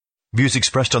Views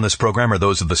expressed on this program are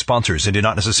those of the sponsors and do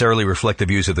not necessarily reflect the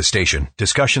views of the station.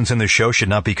 Discussions in this show should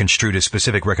not be construed as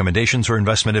specific recommendations or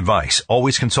investment advice.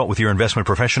 Always consult with your investment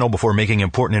professional before making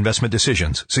important investment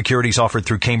decisions. Securities offered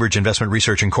through Cambridge Investment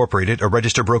Research Incorporated, a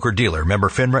registered broker-dealer, member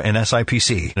FINRA and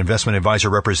SIPC. Investment advisor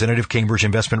representative, Cambridge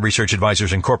Investment Research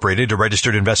Advisors Incorporated, a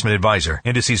registered investment advisor.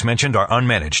 Indices mentioned are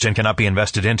unmanaged and cannot be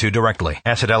invested into directly.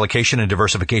 Asset allocation and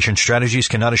diversification strategies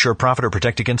cannot assure profit or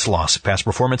protect against loss. Past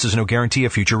performance is no guarantee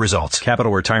of future results.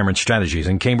 Capital Retirement Strategies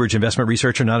and Cambridge Investment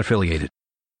Research are not affiliated.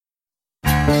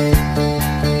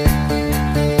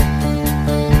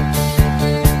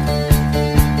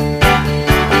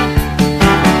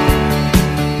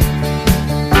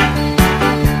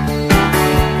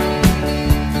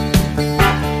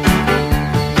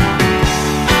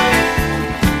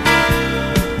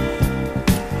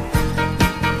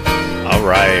 All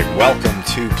right, welcome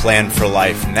to Plan for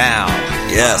Life Now.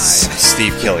 Yes. I'm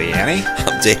Steve Killiani.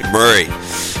 I'm Dave Murray.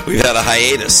 We've had a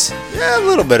hiatus. Yeah, a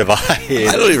little bit of a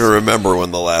hiatus. I don't even remember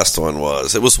when the last one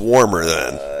was. It was warmer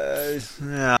then.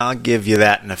 Yeah, I'll give you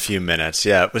that in a few minutes.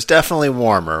 Yeah, it was definitely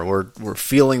warmer. We're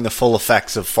feeling the full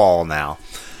effects of fall now.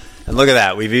 And look at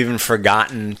that. We've even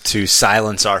forgotten to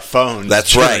silence our phones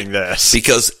during this.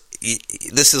 Because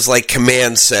this is like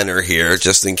command center here,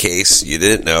 just in case you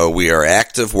didn't know. We are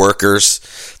active workers.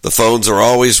 The phones are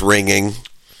always ringing.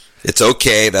 It's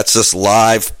okay. That's just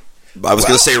live. I was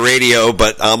going to say radio,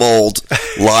 but I'm old.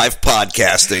 Live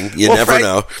podcasting. You never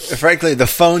know. Frankly, the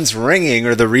phones ringing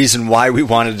are the reason why we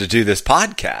wanted to do this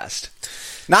podcast.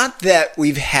 Not that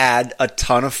we've had a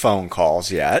ton of phone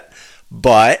calls yet,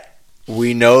 but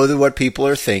we know that what people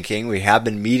are thinking. We have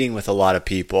been meeting with a lot of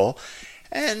people.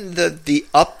 And the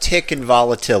uptick in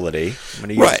volatility.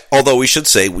 Right. Although we should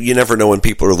say, you never know when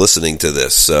people are listening to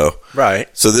this. So right.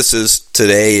 So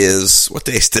today is, what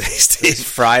day is today? It's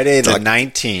Friday the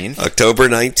 19th. October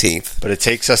 19th. But it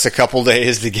takes us a couple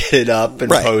days to get it up and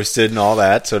posted and all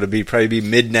that. So it'll probably be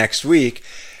mid next week.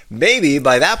 Maybe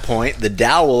by that point, the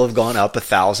Dow will have gone up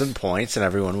 1,000 points and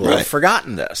everyone will have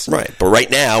forgotten this. Right. But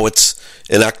right now, it's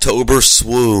an October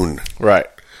swoon. Right.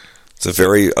 It's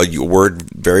a word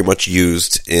very much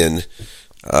used in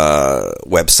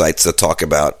websites that talk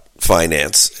about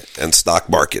finance and stock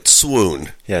market.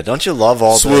 Swoon. Yeah, don't you love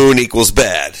all swoon equals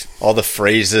bad? All the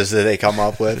phrases that they come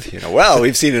up with. Well,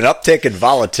 we've seen an uptick in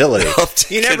volatility.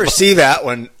 You never see that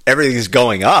when everything's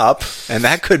going up, and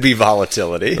that could be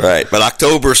volatility. Right, but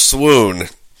October swoon.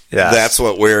 Yes. That's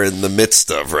what we're in the midst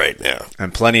of right now.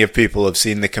 And plenty of people have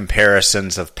seen the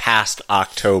comparisons of past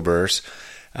Octobers.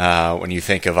 When you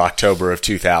think of October of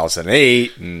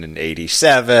 2008 and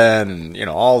 87 and,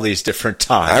 all these different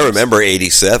times. I remember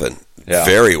 87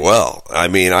 very well. I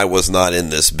mean, I was not in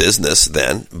this business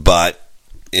then, but,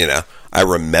 I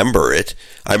remember it.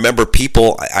 I remember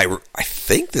people, I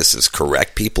think this is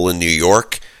correct, people in New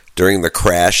York during the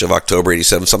crash of October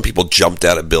 87, some people jumped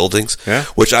out of buildings,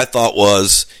 which I thought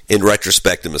was, in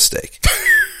retrospect, a mistake.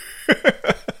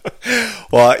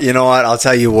 Well, you know what? I'll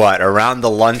tell you what. Around the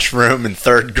lunchroom in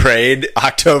third grade,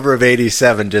 October of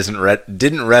 87 didn't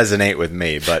resonate with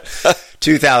me, but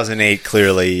 2008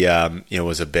 clearly,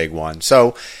 was a big one.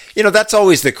 So, that's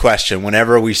always the question.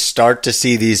 Whenever we start to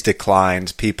see these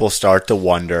declines, people start to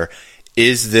wonder,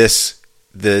 is this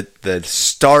the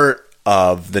start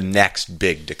of the next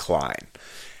big decline?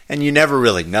 And you never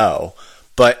really know,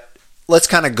 but let's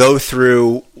kind of go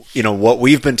through, what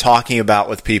we've been talking about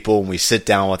with people when we sit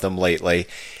down with them lately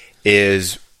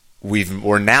is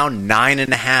we're now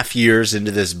 9.5 years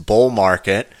into this bull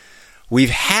market. We've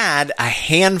had a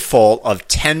handful of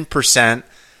 10%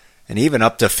 and even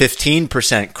up to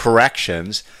 15%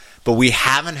 corrections, but we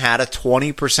haven't had a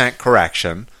 20%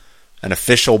 correction, an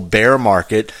official bear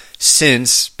market,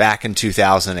 since back in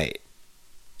 2008.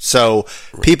 So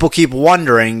people keep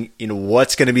wondering,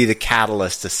 what's going to be the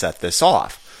catalyst to set this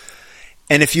off?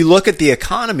 And if you look at the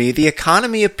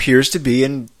economy appears to be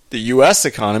in the U.S.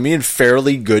 economy in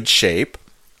fairly good shape.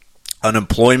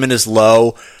 Unemployment is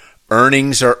low.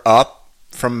 Earnings are up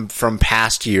from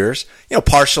past years,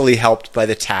 partially helped by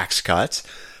the tax cuts.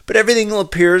 But everything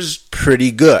appears pretty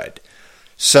good.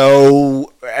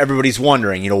 So everybody's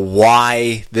wondering,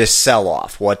 why this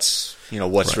sell-off? What's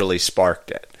really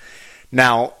sparked it?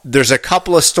 Now, there's a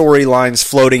couple of storylines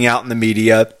floating out in the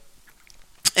media,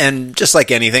 and just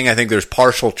like anything, I think there's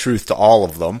partial truth to all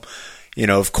of them.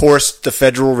 Of course, the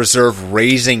Federal Reserve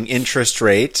raising interest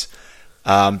rates,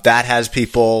 that has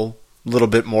people a little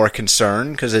bit more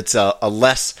concerned because it's a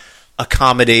less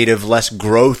accommodative, less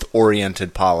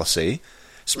growth-oriented policy.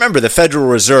 So remember, the Federal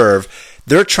Reserve,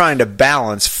 they're trying to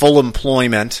balance full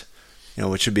employment,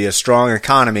 which would be a strong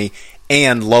economy,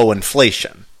 and low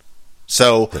inflation.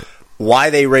 So why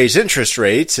they raise interest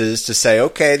rates is to say,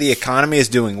 okay, the economy is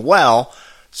doing well,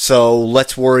 so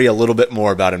let's worry a little bit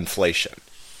more about inflation.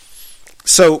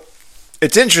 So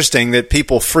it's interesting that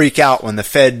people freak out when the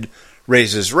Fed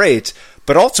raises rates,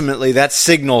 but ultimately that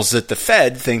signals that the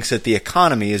Fed thinks that the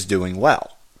economy is doing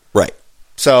well. Right.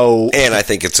 So, and I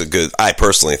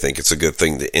personally think it's a good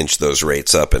thing to inch those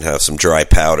rates up and have some dry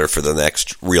powder for the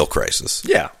next real crisis.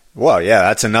 Yeah. Well, yeah,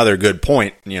 that's another good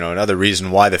point. Another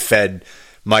reason why the Fed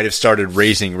might have started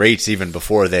raising rates even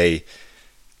before they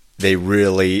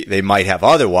might have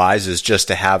otherwise, is just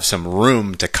to have some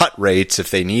room to cut rates if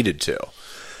they needed to.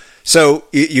 So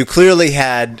you clearly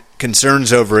had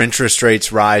concerns over interest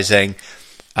rates rising.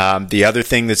 The other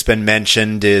thing that's been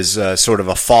mentioned is sort of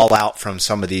a fallout from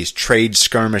some of these trade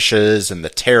skirmishes and the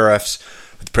tariffs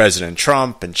with President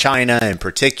Trump and China in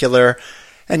particular.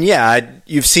 And yeah,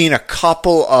 you've seen a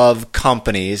couple of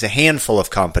companies, a handful of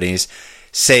companies,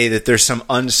 say that there's some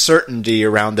uncertainty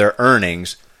around their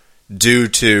earnings due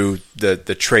to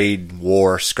the trade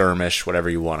war skirmish, whatever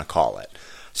you want to call it.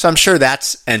 So I'm sure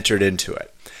that's entered into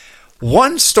it.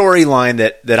 One storyline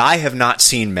that I have not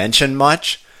seen mentioned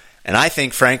much, and I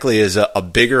think frankly is a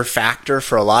bigger factor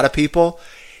for a lot of people,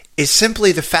 is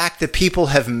simply the fact that people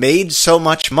have made so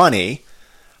much money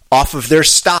off of their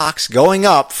stocks going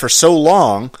up for so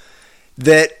long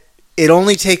that it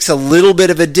only takes a little bit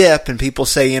of a dip and people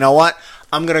say, you know what,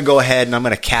 I'm going to go ahead and I'm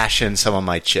going to cash in some of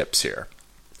my chips here.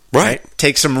 Right.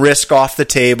 Take some risk off the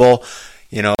table.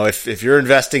 If you're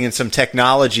investing in some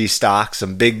technology stocks,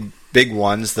 some big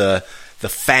ones, the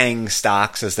FANG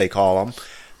stocks as they call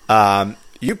them,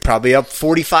 you're probably up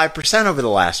 45% over the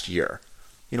last year.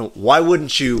 Why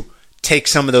wouldn't you take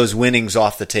some of those winnings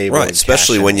off the table? Right,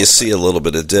 especially when you see a little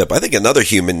bit of dip. I think another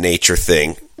human nature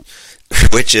thing,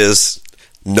 which is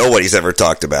nobody's ever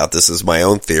talked about, this is my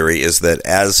own theory, is that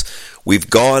as we've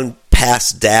gone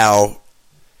past Dow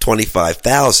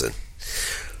 25,000,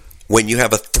 when you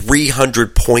have a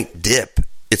 300-point dip,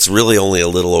 it's really only a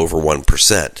little over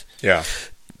 1%. Yeah.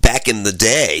 Back in the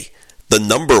day, the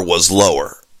number was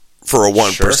lower for a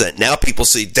 1%. Sure. Now people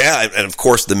see Dow, and of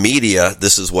course the media,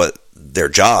 this is what their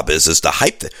job is to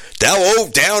hype it.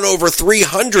 Down over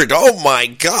 300. Oh my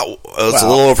God. It's a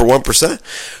little over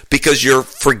 1%. Because you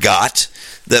forgot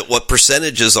that what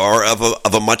percentages are of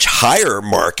a much higher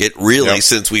market, really,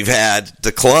 since we've had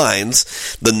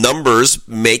declines. The numbers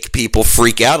make people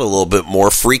freak out a little bit more.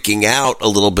 Freaking out a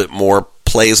little bit more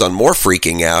plays on more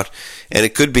freaking out. And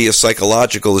it could be as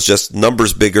psychological as just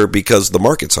numbers bigger because the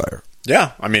market's higher.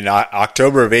 Yeah. I mean,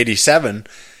 October of 87,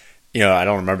 I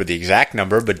don't remember the exact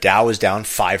number, but Dow was down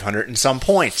 500 and some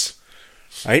points.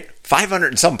 Right? 500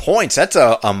 and some points. That's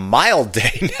a mild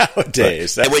day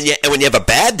nowadays. Right. And when you have a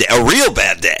bad day, a real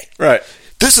bad day. Right.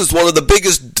 This is one of the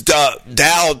biggest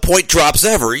Dow point drops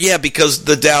ever. Yeah, because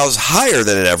the Dow's higher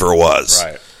than it ever was.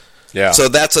 Right. Yeah. So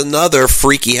that's another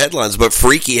freaky headlines. But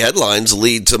freaky headlines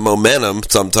lead to momentum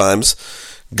sometimes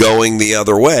going the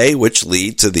other way, which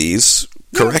lead to these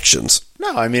corrections.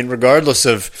 No, I mean, regardless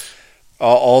of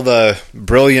all the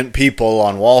brilliant people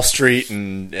on Wall Street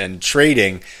and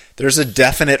trading, there's a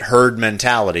definite herd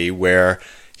mentality where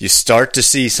you start to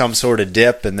see some sort of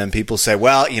dip and then people say,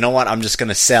 well, you know what, I'm just going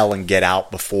to sell and get out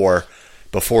before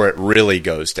it really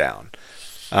goes down.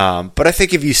 But I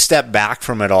think if you step back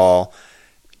from it all,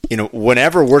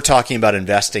 whenever we're talking about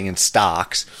investing in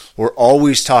stocks, we're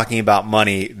always talking about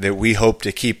money that we hope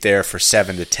to keep there for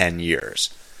 7 to 10 years.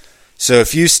 So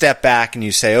if you step back and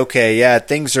you say, okay, yeah,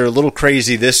 things are a little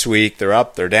crazy this week, they're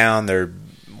up, they're down, they're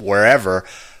wherever,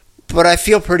 but I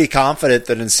feel pretty confident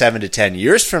that in 7 to 10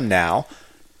 years from now,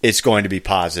 it's going to be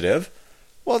positive,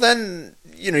 well then,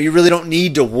 you really don't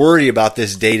need to worry about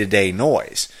this day-to-day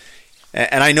noise.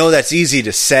 And I know that's easy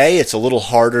to say, it's a little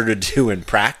harder to do in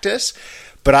practice,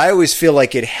 but I always feel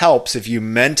like it helps if you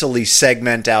mentally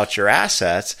segment out your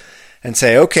assets and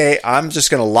say, okay, I'm just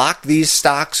going to lock these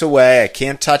stocks away. I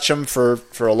can't touch them for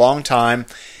a long time.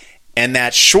 And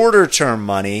that shorter term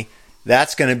money,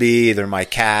 that's going to be either my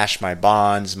cash, my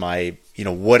bonds, my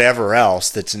whatever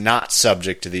else that's not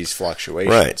subject to these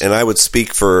fluctuations. Right. And I would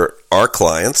speak for our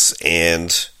clients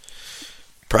and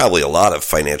probably a lot of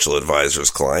financial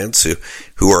advisors' clients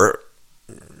who are,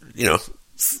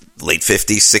 late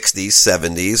 50s, 60s,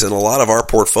 70s, and a lot of our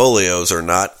portfolios are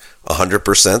not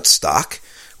 100% stock.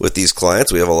 With these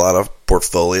clients, we have a lot of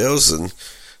portfolios, and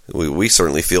we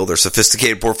certainly feel they're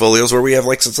sophisticated portfolios where we have,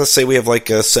 let's say we have a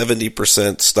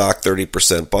 70% stock,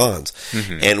 30% bonds.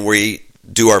 Mm-hmm. And we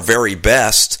do our very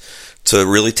best to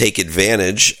really take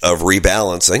advantage of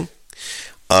rebalancing,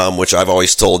 which I've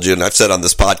always told you, and I've said on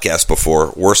this podcast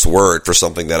before, worst word for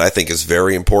something that I think is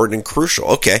very important and crucial.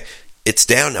 Okay, it's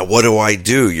down now. What do I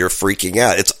do? You're freaking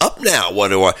out. It's up now. What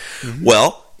do I? Mm-hmm.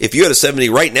 Well, if you had a 70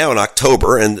 right now in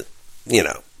October, and,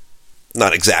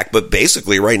 not exact, but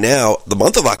basically right now, the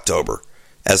month of October,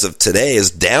 as of today, is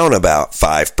down about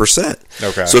 5%.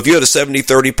 Okay. So if you had a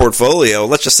 70-30 portfolio,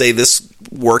 let's just say this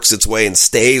works its way and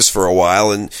stays for a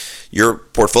while, and your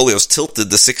portfolio is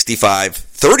tilted to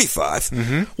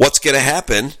 65-35, what's going to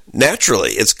happen?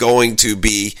 Naturally, it's going to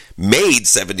be made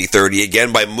 70-30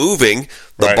 again by moving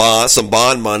the some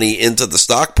bond money into the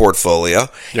stock portfolio.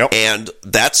 Yep. And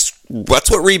that's what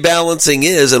rebalancing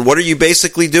is. And what are you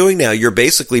basically doing now? You're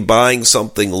basically buying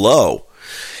something low.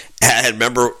 And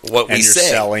remember what we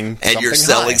say, you're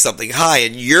selling something high,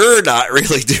 and you're not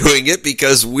really doing it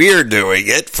because we're doing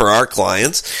it for our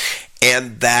clients,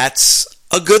 and that's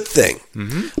a good thing,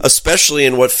 especially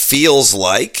in what feels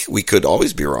like, we could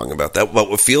always be wrong about that, but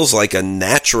what feels like a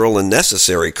natural and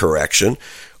necessary correction.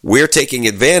 We're taking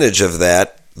advantage of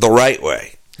that the right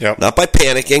way, not by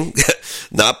panicking,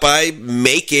 not by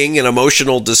making an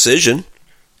emotional decision.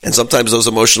 And sometimes those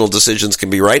emotional decisions can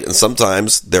be right, and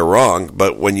sometimes they're wrong.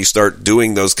 But when you start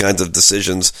doing those kinds of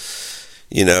decisions,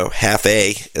 half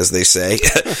A, as they say,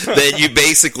 then you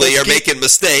basically are making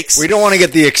mistakes. We don't want to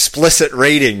get the explicit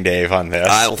rating, Dave, on this.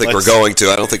 I don't think we're going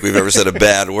to. I don't think we've ever said a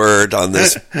bad word on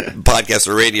this podcast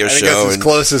or radio show. That's as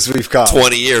close as we've come.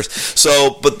 20 years.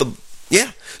 So,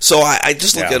 So I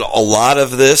just look at a lot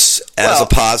of this as a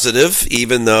positive,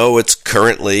 even though it's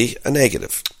currently a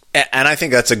negative. And I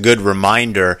think that's a good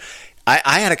reminder.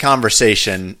 I had a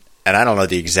conversation, and I don't know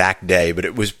the exact day, but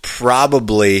it was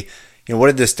probably, what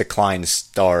did this decline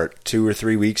start? 2 or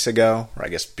 3 weeks ago? Or I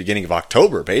guess beginning of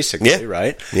October, basically,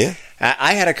 right? Yeah.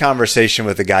 I had a conversation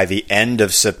with a guy the end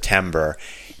of September,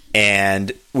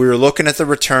 and we were looking at the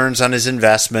returns on his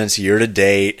investments year to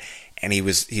date, and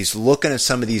he's looking at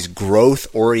some of these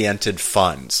growth-oriented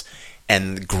funds.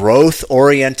 And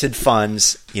growth-oriented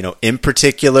funds, in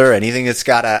particular, anything that's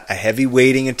got a heavy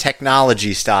weighting in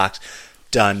technology stocks,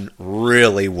 done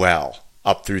really well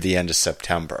up through the end of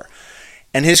September.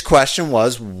 And his question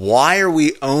was, why are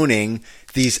we owning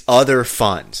these other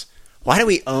funds? Why do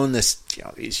we own this?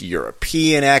 These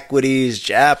European equities,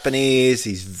 Japanese,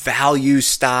 these value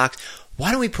stocks?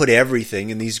 Why don't we put everything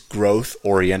in these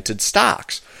growth-oriented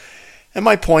stocks? And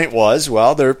my point was,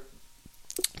 they're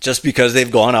just because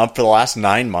they've gone up for the last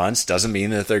 9 months doesn't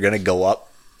mean that they're going to go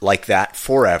up like that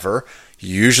forever.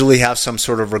 You usually have some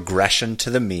sort of regression to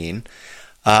the mean.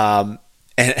 And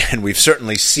we've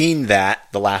certainly seen that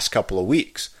the last couple of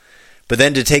weeks. But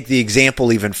then to take the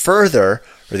example even further,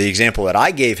 or the example that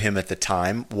I gave him at the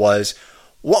time was,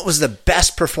 what was the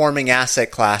best performing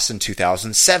asset class in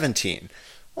 2017?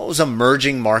 What was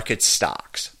emerging market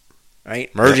stocks, right?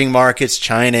 Emerging markets,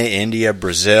 China, India,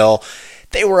 Brazil.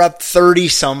 They were up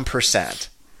 30-some%,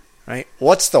 right?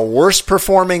 What's the worst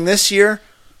performing this year?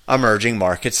 Emerging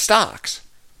market stocks,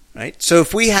 right? So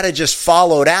if we had just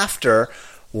followed after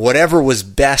whatever was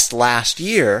best last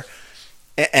year,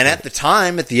 and at the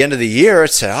time, at the end of the year,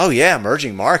 it said,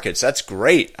 emerging markets, that's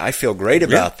great. I feel great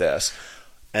about this.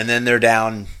 And then they're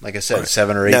down, like I said,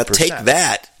 7 or 8%. Now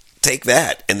take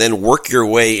that, and then work your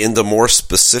way into more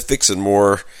specifics and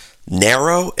more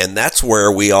narrow, and that's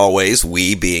where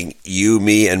we being you,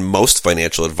 me, and most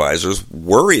financial advisors,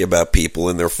 worry about people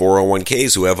in their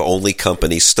 401ks who have only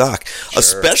company stock,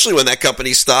 especially when that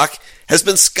company stock has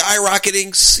been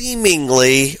skyrocketing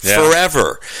seemingly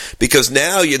forever. Because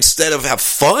now instead of a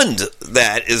fund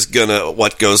that is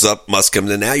what goes up must come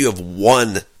to, now you have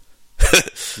one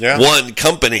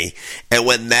company, and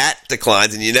when that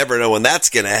declines, and you never know when that's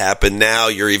going to happen, now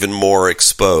you're even more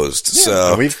exposed.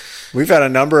 So we've had a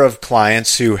number of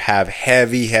clients who have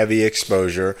heavy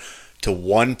exposure to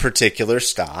one particular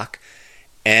stock,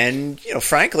 and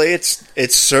frankly,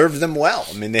 it's served them well.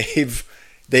 I mean,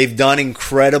 they've done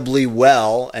incredibly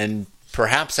well, and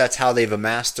perhaps that's how they've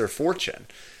amassed their fortune,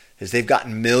 is they've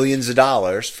gotten millions of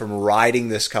dollars from riding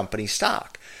this company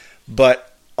stock.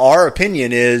 But our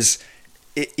opinion is,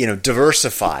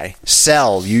 diversify,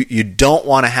 sell. You don't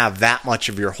want to have that much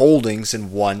of your holdings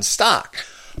in one stock.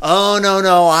 Oh,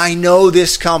 no, I know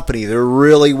this company. They're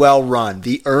really well run.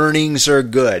 The earnings are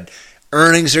good.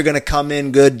 Earnings are going to come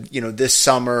in good, this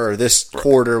summer or this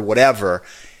quarter, whatever.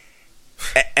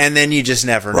 And then you just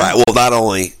never know. Right. Well, not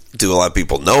only do a lot of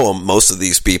people know them, most of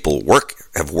these people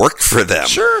have worked for them.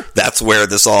 Sure. That's where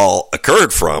this all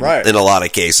occurred from in a lot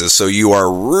of cases. So you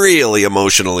are really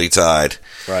emotionally tied.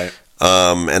 Right.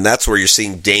 And that's where you're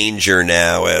seeing danger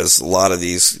now, as a lot of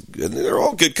these, they're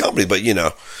all good companies, but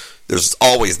there's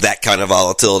always that kind of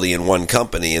volatility in one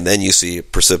company, and then you see a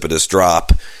precipitous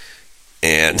drop.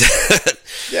 And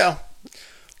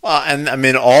Well, and I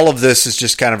mean, all of this is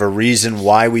just kind of a reason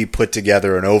why we put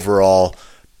together an overall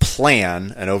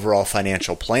plan, an overall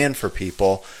financial plan for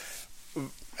people,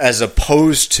 as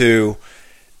opposed to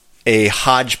a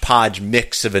hodgepodge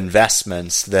mix of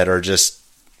investments that are just,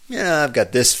 I've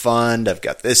got this fund, I've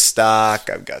got this stock,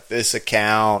 I've got this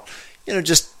account,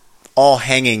 just all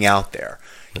hanging out there.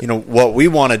 What we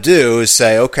want to do is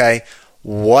say, okay,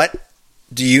 what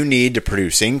do you need to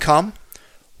produce income?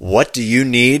 What do you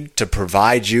need to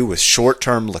provide you with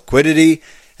short-term liquidity?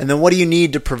 And then what do you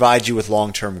need to provide you with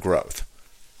long-term growth?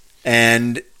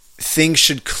 And things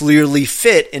should clearly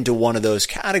fit into one of those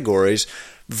categories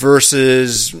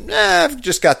versus, I've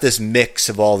just got this mix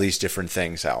of all these different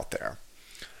things out there.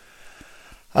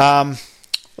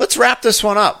 Let's wrap this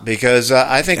one up because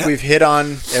I think we've hit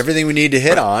on everything we need to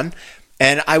hit on.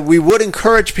 And we would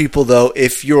encourage people, though,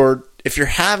 if you're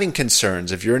having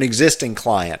concerns, if you're an existing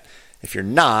client, if you're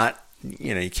not,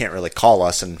 you can't really call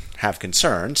us and have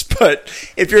concerns. But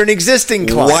if you're an existing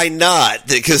client, why not?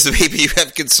 Because maybe you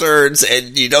have concerns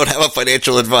and you don't have a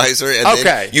financial advisor, and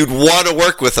then you'd want to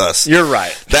work with us. You're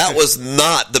right. That was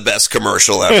not the best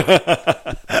commercial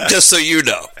ever. Just so you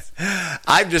know.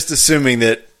 I'm just assuming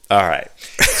that. All right.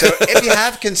 So if you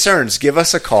have concerns, give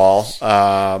us a call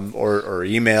or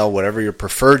email, whatever your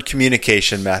preferred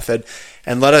communication method,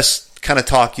 and let us kind of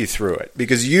talk you through it.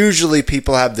 Because usually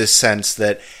people have this sense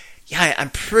that, I'm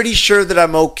pretty sure that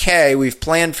I'm okay. We've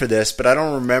planned for this, but I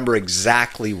don't remember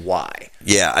exactly why.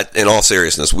 Yeah, in all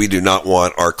seriousness, we do not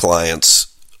want our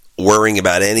clients worrying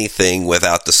about anything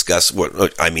without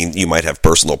you might have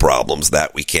personal problems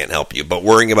that we can't help you, but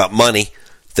worrying about money,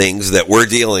 things that we're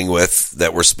dealing with,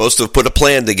 that we're supposed to have put a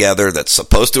plan together, that's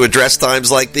supposed to address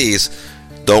times like these,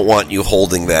 don't want you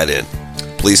holding that in.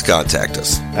 Please contact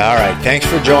us. All right. Thanks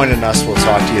for joining us. We'll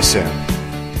talk to you soon.